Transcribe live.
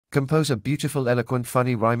Compose a beautiful, eloquent,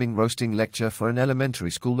 funny, rhyming, roasting lecture for an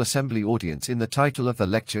elementary school assembly audience. In the title of the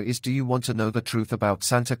lecture is Do You Want to Know the Truth About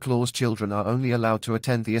Santa Claus? Children are only allowed to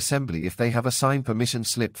attend the assembly if they have a signed permission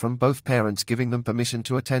slip from both parents giving them permission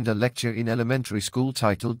to attend a lecture in elementary school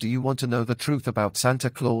titled Do You Want to Know the Truth About Santa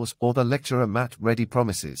Claus? Or the lecturer Matt Ready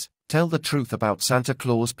promises, Tell the truth about Santa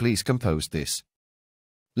Claus. Please compose this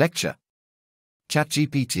lecture.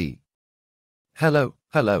 ChatGPT. Hello,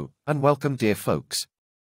 and welcome, dear folks.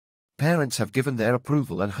 Parents have given their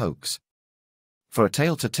approval and hoax. For a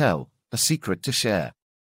tale to tell, a secret to share.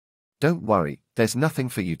 Don't worry, there's nothing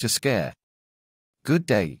for you to scare. Good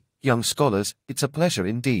day, young scholars, it's a pleasure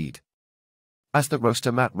indeed. As the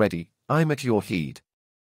roaster Matt Ready, I'm at your heed.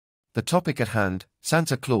 The topic at hand,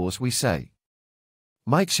 Santa Claus we say.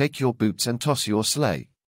 Might shake your boots and toss your sleigh.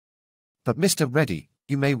 But Mr. Ready,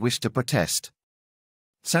 you may wish to protest.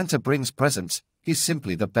 Santa brings presents, he's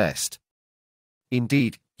simply the best.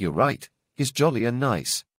 Indeed, you're right, he's jolly and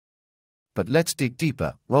nice. But let's dig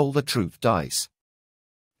deeper, roll the truth dice.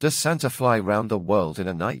 Does Santa fly round the world in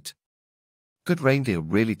a night? Could reindeer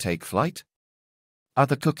really take flight? Are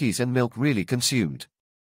the cookies and milk really consumed?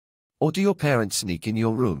 Or do your parents sneak in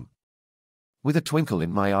your room? With a twinkle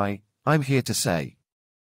in my eye, I'm here to say,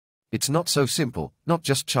 it's not so simple, not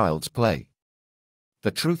just child's play. The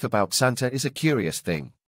truth about Santa is a curious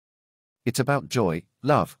thing. It's about joy,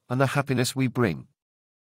 love, and the happiness we bring.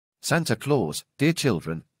 Santa Claus, dear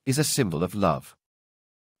children, is a symbol of love,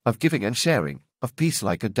 of giving and sharing, of peace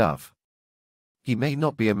like a dove. He may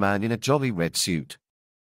not be a man in a jolly red suit,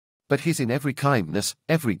 but he's in every kindness,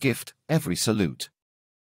 every gift, every salute.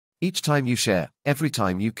 Each time you share, every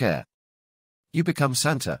time you care, you become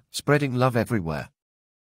Santa, spreading love everywhere.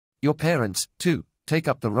 Your parents, too, take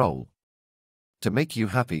up the role. To make you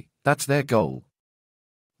happy, that's their goal.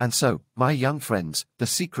 And so, my young friends, the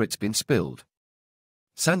secret's been spilled.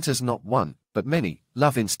 Santa's not one, but many,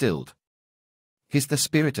 love instilled. He's the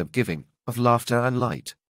spirit of giving, of laughter and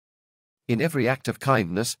light. In every act of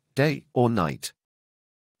kindness, day or night.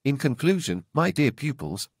 In conclusion, my dear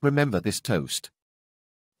pupils, remember this toast.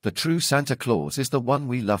 The true Santa Claus is the one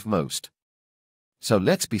we love most. So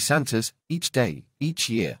let's be Santas, each day, each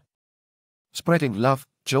year. Spreading love,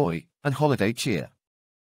 joy, and holiday cheer.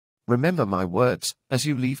 Remember my words, as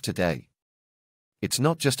you leave today. It's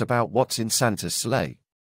not just about what's in Santa's sleigh.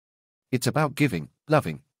 It's about giving,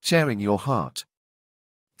 loving, sharing your heart.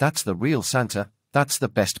 That's the real Santa, that's the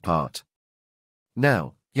best part.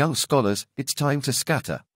 Now, young scholars, it's time to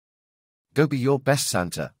scatter. Go be your best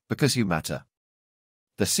Santa, because you matter.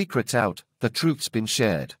 The secret's out, the truth's been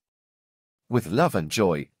shared. With love and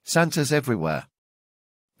joy, Santa's everywhere.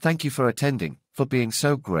 Thank you for attending, for being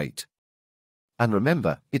so great. And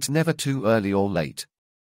remember, it's never too early or late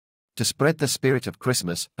to spread the spirit of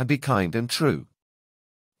Christmas and be kind and true.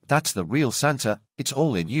 That's the real Santa, it's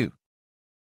all in you.